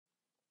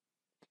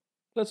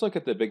Let's look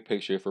at the big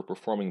picture for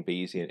performing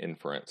Bayesian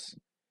inference.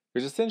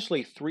 There's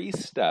essentially three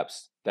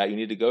steps that you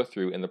need to go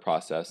through in the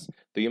process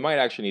that you might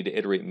actually need to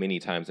iterate many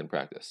times in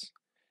practice.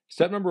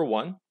 Step number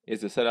one is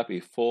to set up a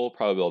full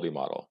probability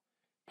model.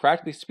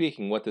 Practically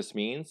speaking, what this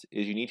means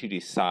is you need to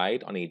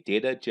decide on a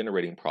data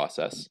generating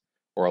process,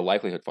 or a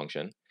likelihood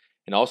function,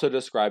 and also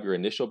describe your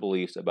initial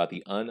beliefs about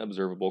the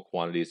unobservable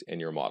quantities in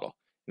your model.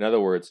 In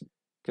other words,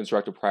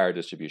 construct a prior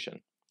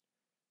distribution.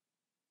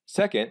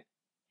 Second,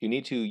 you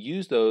need to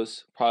use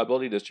those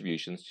probability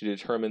distributions to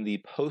determine the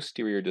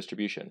posterior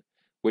distribution,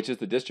 which is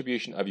the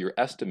distribution of your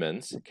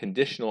estimates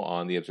conditional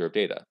on the observed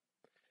data.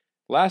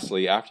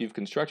 Lastly, after you've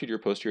constructed your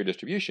posterior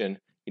distribution,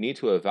 you need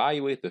to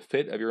evaluate the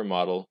fit of your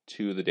model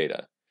to the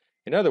data.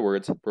 In other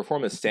words,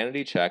 perform a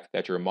sanity check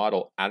that your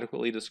model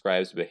adequately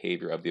describes the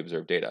behavior of the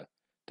observed data.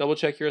 Double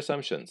check your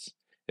assumptions.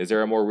 Is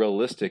there a more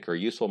realistic or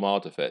useful model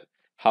to fit?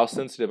 How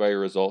sensitive are your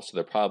results to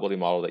the probability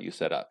model that you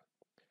set up?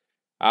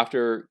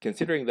 After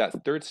considering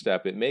that third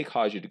step, it may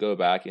cause you to go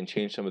back and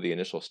change some of the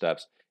initial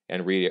steps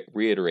and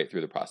reiterate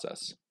through the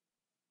process.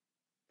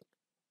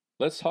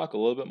 Let's talk a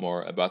little bit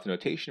more about the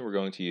notation we're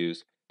going to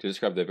use to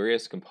describe the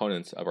various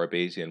components of our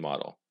Bayesian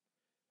model.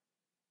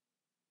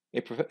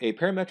 A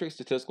parametric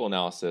statistical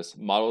analysis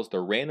models the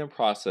random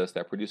process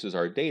that produces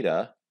our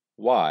data,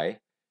 y,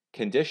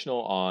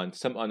 conditional on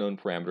some unknown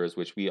parameters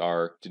which we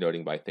are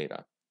denoting by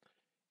theta.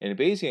 In a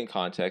Bayesian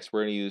context,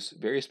 we're going to use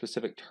very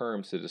specific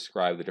terms to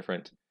describe the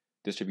different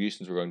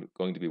distributions we're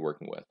going to be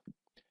working with.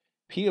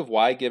 P of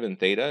y given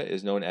theta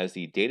is known as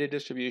the data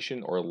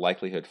distribution or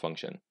likelihood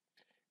function.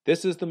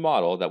 This is the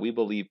model that we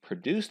believe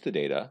produced the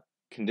data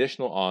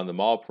conditional on the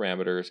model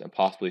parameters and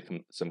possibly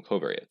some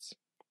covariates.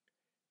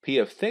 P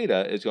of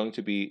theta is going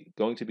to be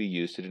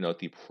used to denote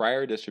the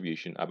prior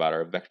distribution about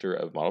our vector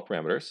of model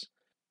parameters.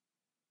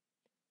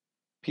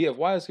 P of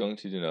y is going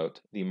to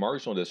denote the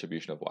marginal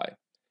distribution of y.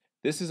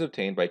 This is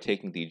obtained by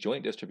taking the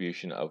joint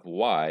distribution of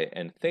y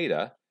and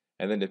theta,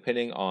 and then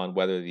depending on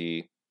whether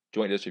the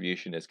joint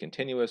distribution is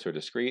continuous or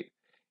discrete,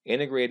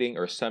 integrating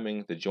or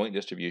summing the joint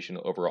distribution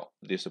over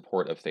the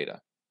support of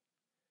theta.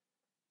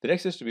 The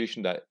next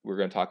distribution that we're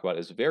going to talk about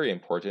is very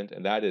important,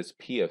 and that is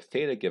P of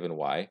theta given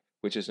y,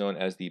 which is known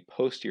as the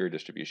posterior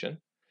distribution.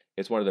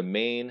 It's one of the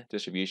main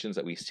distributions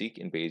that we seek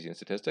in Bayesian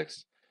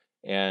statistics,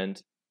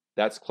 and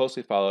that's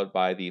closely followed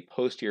by the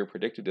posterior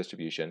predictive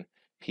distribution,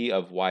 P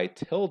of y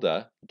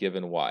tilde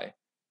given y.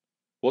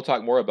 We'll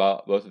talk more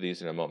about both of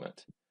these in a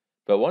moment.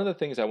 But one of the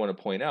things I want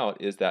to point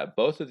out is that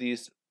both of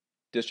these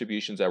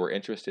distributions that we're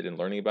interested in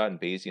learning about in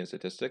Bayesian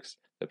statistics,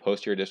 the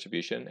posterior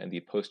distribution and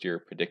the posterior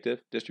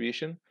predictive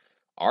distribution,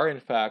 are in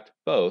fact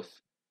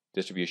both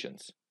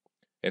distributions.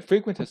 In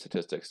frequentist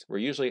statistics, we're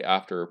usually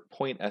after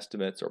point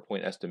estimates or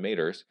point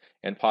estimators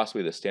and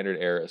possibly the standard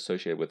error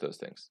associated with those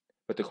things.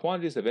 But the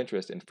quantities of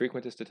interest in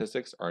frequentist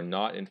statistics are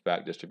not in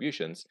fact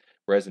distributions,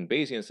 whereas in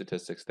Bayesian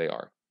statistics they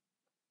are.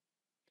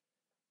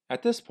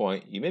 At this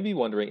point, you may be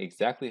wondering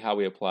exactly how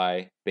we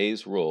apply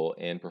Bayes' rule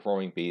in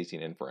performing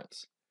Bayesian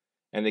inference.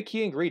 And the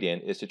key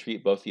ingredient is to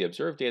treat both the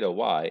observed data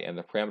y and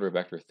the parameter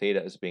vector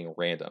theta as being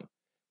random.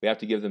 We have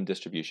to give them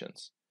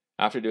distributions.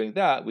 After doing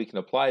that, we can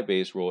apply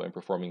Bayes' rule in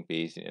performing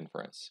Bayesian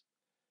inference.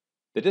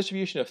 The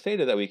distribution of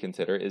theta that we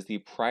consider is the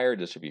prior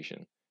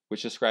distribution,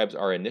 which describes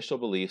our initial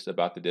beliefs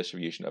about the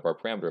distribution of our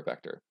parameter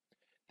vector.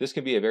 This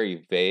can be a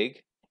very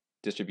vague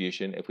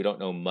distribution if we don't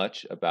know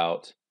much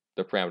about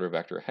the parameter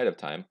vector ahead of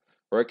time,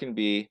 or it can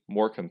be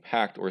more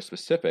compact or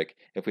specific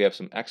if we have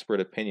some expert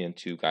opinion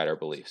to guide our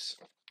beliefs.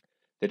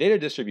 The data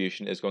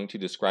distribution is going to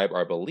describe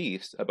our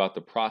beliefs about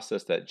the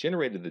process that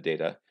generated the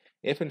data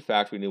if in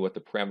fact we knew what the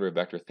parameter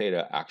vector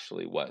theta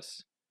actually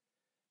was.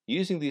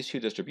 Using these two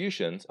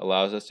distributions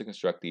allows us to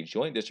construct the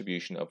joint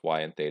distribution of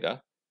y and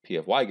theta, P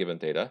of y given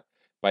theta,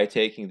 by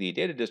taking the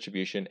data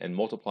distribution and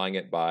multiplying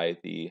it by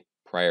the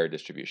prior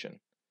distribution.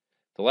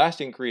 The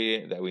last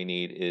ingredient that we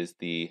need is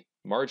the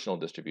marginal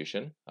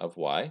distribution of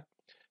y,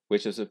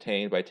 which is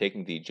obtained by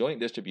taking the joint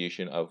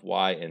distribution of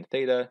y and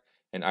theta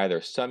and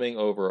either summing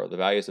over the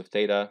values of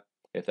theta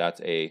if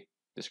that's a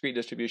discrete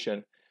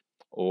distribution,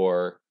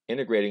 or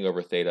integrating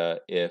over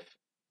theta if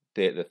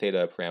the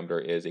theta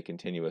parameter is a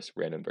continuous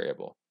random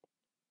variable.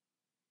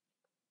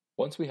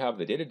 Once we have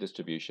the data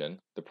distribution,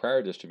 the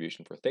prior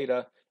distribution for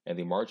theta, and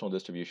the marginal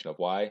distribution of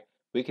y,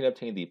 we can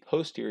obtain the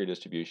posterior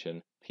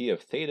distribution, P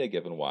of theta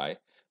given y,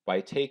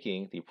 by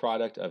taking the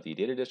product of the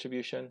data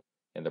distribution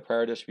and the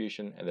prior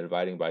distribution and then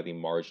dividing by the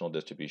marginal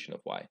distribution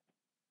of y.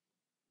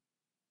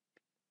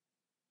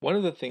 One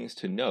of the things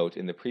to note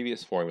in the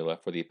previous formula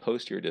for the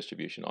posterior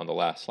distribution on the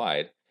last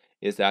slide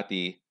is that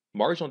the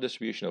marginal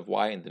distribution of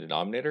y in the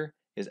denominator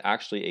is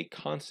actually a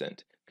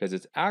constant because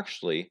it's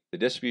actually the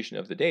distribution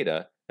of the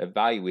data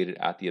evaluated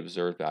at the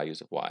observed values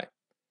of y.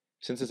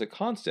 Since it's a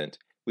constant,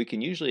 we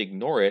can usually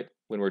ignore it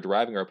when we're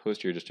deriving our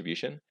posterior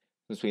distribution,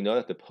 since we know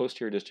that the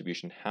posterior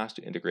distribution has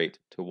to integrate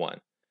to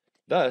 1.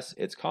 Thus,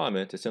 it's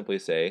common to simply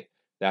say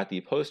that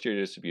the posterior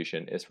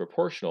distribution is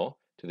proportional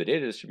to the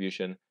data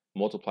distribution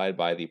multiplied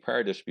by the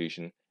prior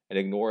distribution and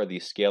ignore the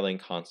scaling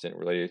constant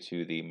related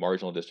to the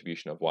marginal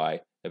distribution of y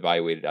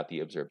evaluated at the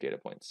observed data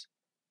points.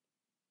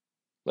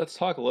 Let's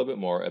talk a little bit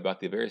more about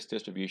the various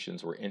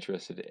distributions we're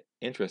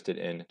interested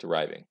in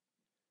deriving.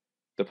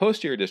 The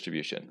posterior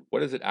distribution, what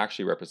does it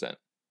actually represent?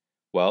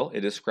 Well,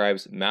 it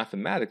describes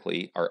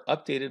mathematically our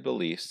updated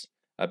beliefs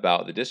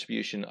about the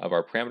distribution of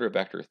our parameter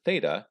vector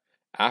theta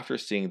after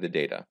seeing the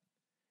data.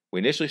 We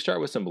initially start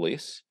with some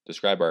beliefs,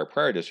 described by our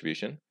prior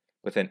distribution,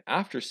 but then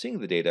after seeing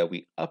the data,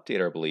 we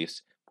update our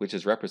beliefs, which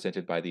is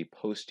represented by the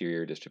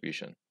posterior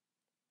distribution.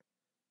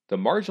 The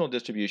marginal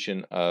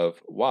distribution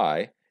of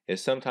y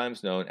is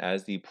sometimes known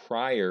as the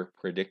prior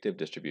predictive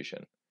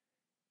distribution.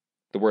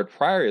 The word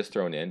prior is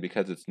thrown in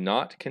because it's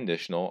not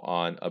conditional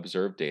on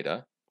observed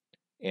data,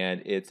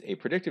 and it's a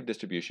predictive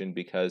distribution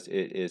because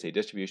it is a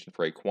distribution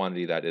for a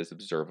quantity that is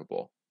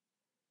observable.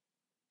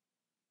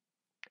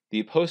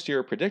 The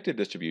posterior predictive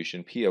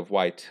distribution, P of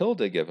y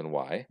tilde given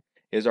y,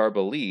 is our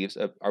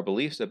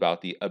beliefs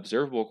about the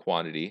observable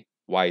quantity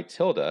y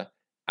tilde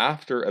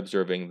after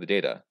observing the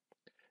data.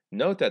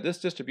 Note that this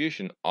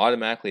distribution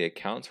automatically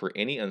accounts for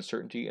any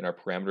uncertainty in our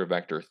parameter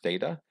vector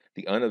theta,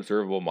 the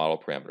unobservable model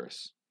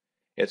parameters.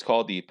 It's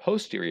called the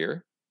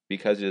posterior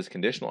because it is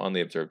conditional on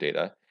the observed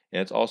data,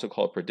 and it's also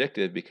called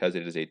predictive because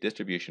it is a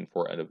distribution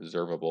for an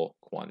observable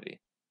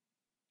quantity.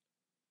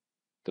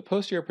 The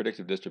posterior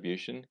predictive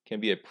distribution can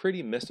be a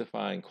pretty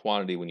mystifying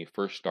quantity when you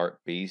first start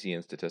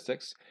Bayesian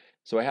statistics,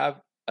 so I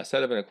have a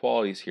set of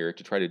inequalities here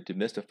to try to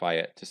demystify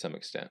it to some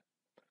extent.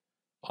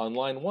 On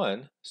line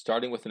 1,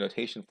 starting with the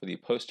notation for the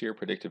posterior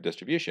predictive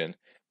distribution,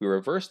 we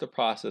reverse the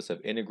process of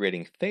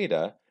integrating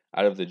theta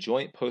out of the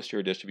joint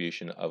posterior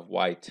distribution of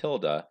y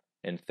tilde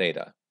and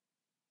theta.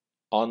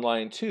 On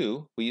line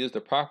 2, we use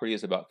the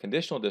properties about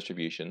conditional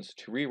distributions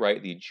to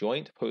rewrite the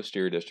joint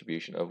posterior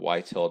distribution of y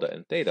tilde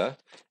and theta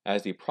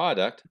as the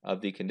product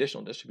of the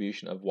conditional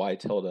distribution of y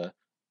tilde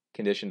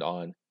conditioned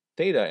on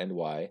theta and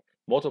y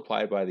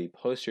multiplied by the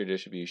posterior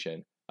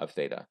distribution of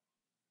theta.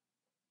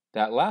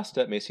 That last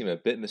step may seem a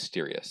bit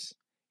mysterious.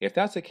 If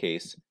that's the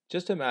case,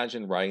 just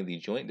imagine writing the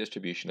joint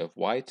distribution of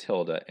y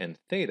tilde and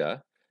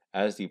theta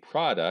as the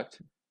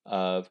product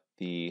of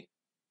the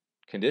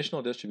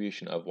conditional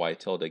distribution of y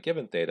tilde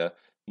given theta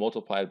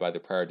multiplied by the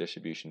prior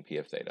distribution p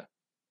of theta.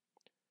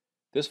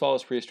 This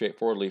follows pretty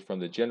straightforwardly from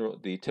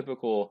the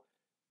typical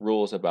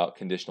rules about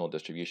conditional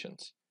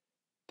distributions.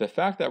 The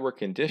fact that we're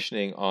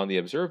conditioning on the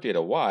observed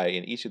data y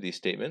in each of these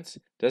statements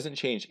doesn't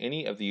change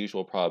any of the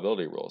usual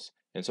probability rules,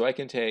 and so I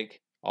can take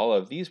all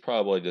of these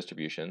probability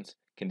distributions,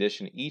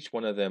 condition each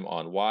one of them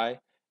on y,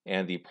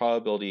 and the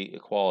probability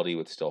equality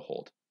would still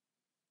hold.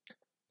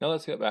 Now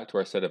let's get back to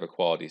our set of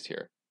equalities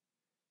here.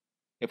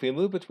 If we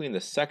move between the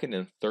second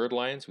and third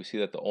lines, we see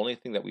that the only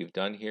thing that we've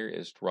done here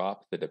is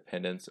drop the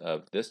dependence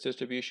of this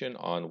distribution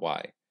on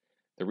y.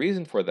 The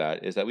reason for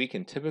that is that we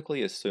can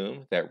typically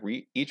assume that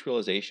each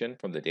realization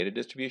from the data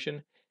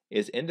distribution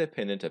is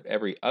independent of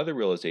every other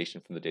realization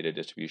from the data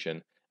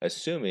distribution,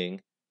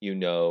 assuming you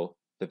know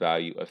the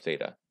value of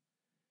theta.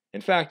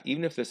 In fact,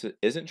 even if this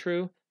isn't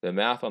true, the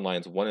math on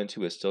lines 1 and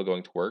 2 is still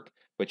going to work,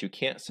 but you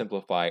can't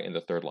simplify in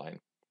the third line.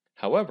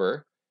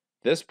 However,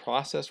 this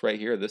process right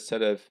here, this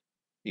set of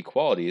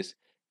equalities,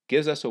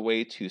 gives us a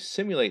way to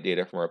simulate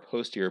data from our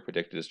posterior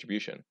predicted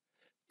distribution.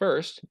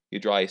 First, you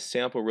draw a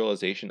sample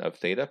realization of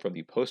theta from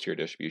the posterior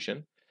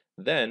distribution.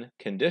 Then,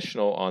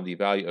 conditional on the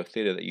value of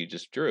theta that you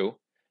just drew,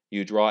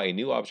 you draw a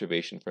new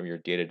observation from your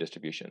data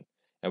distribution.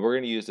 And we're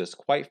going to use this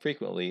quite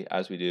frequently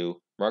as we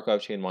do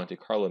Markov chain Monte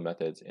Carlo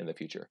methods in the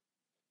future.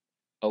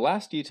 A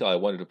last detail I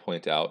wanted to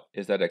point out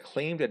is that a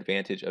claimed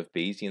advantage of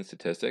Bayesian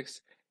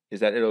statistics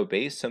is that it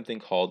obeys something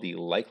called the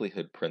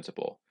likelihood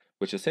principle,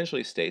 which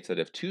essentially states that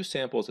if two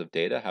samples of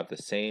data have the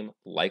same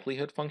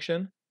likelihood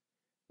function,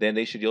 then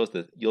they should yield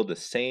the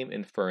same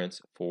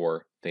inference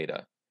for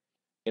theta.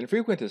 In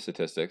frequentist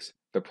statistics,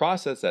 the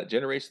process that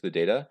generates the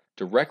data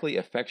directly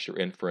affects your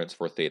inference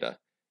for theta,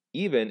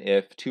 even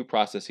if two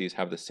processes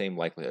have the same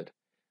likelihood.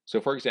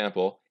 So for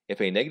example, if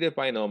a negative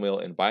binomial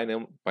and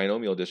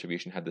binomial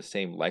distribution had the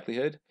same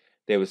likelihood,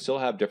 they would still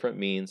have different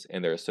means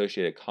and their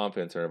associated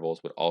confidence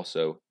intervals would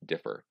also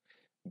differ.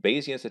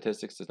 Bayesian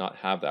statistics does not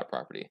have that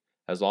property.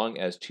 As long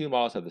as two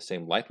models have the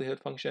same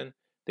likelihood function,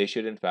 they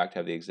should in fact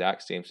have the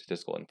exact same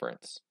statistical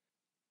inference.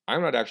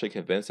 I'm not actually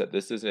convinced that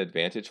this is an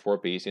advantage for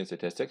Bayesian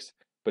statistics,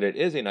 but it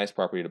is a nice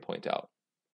property to point out.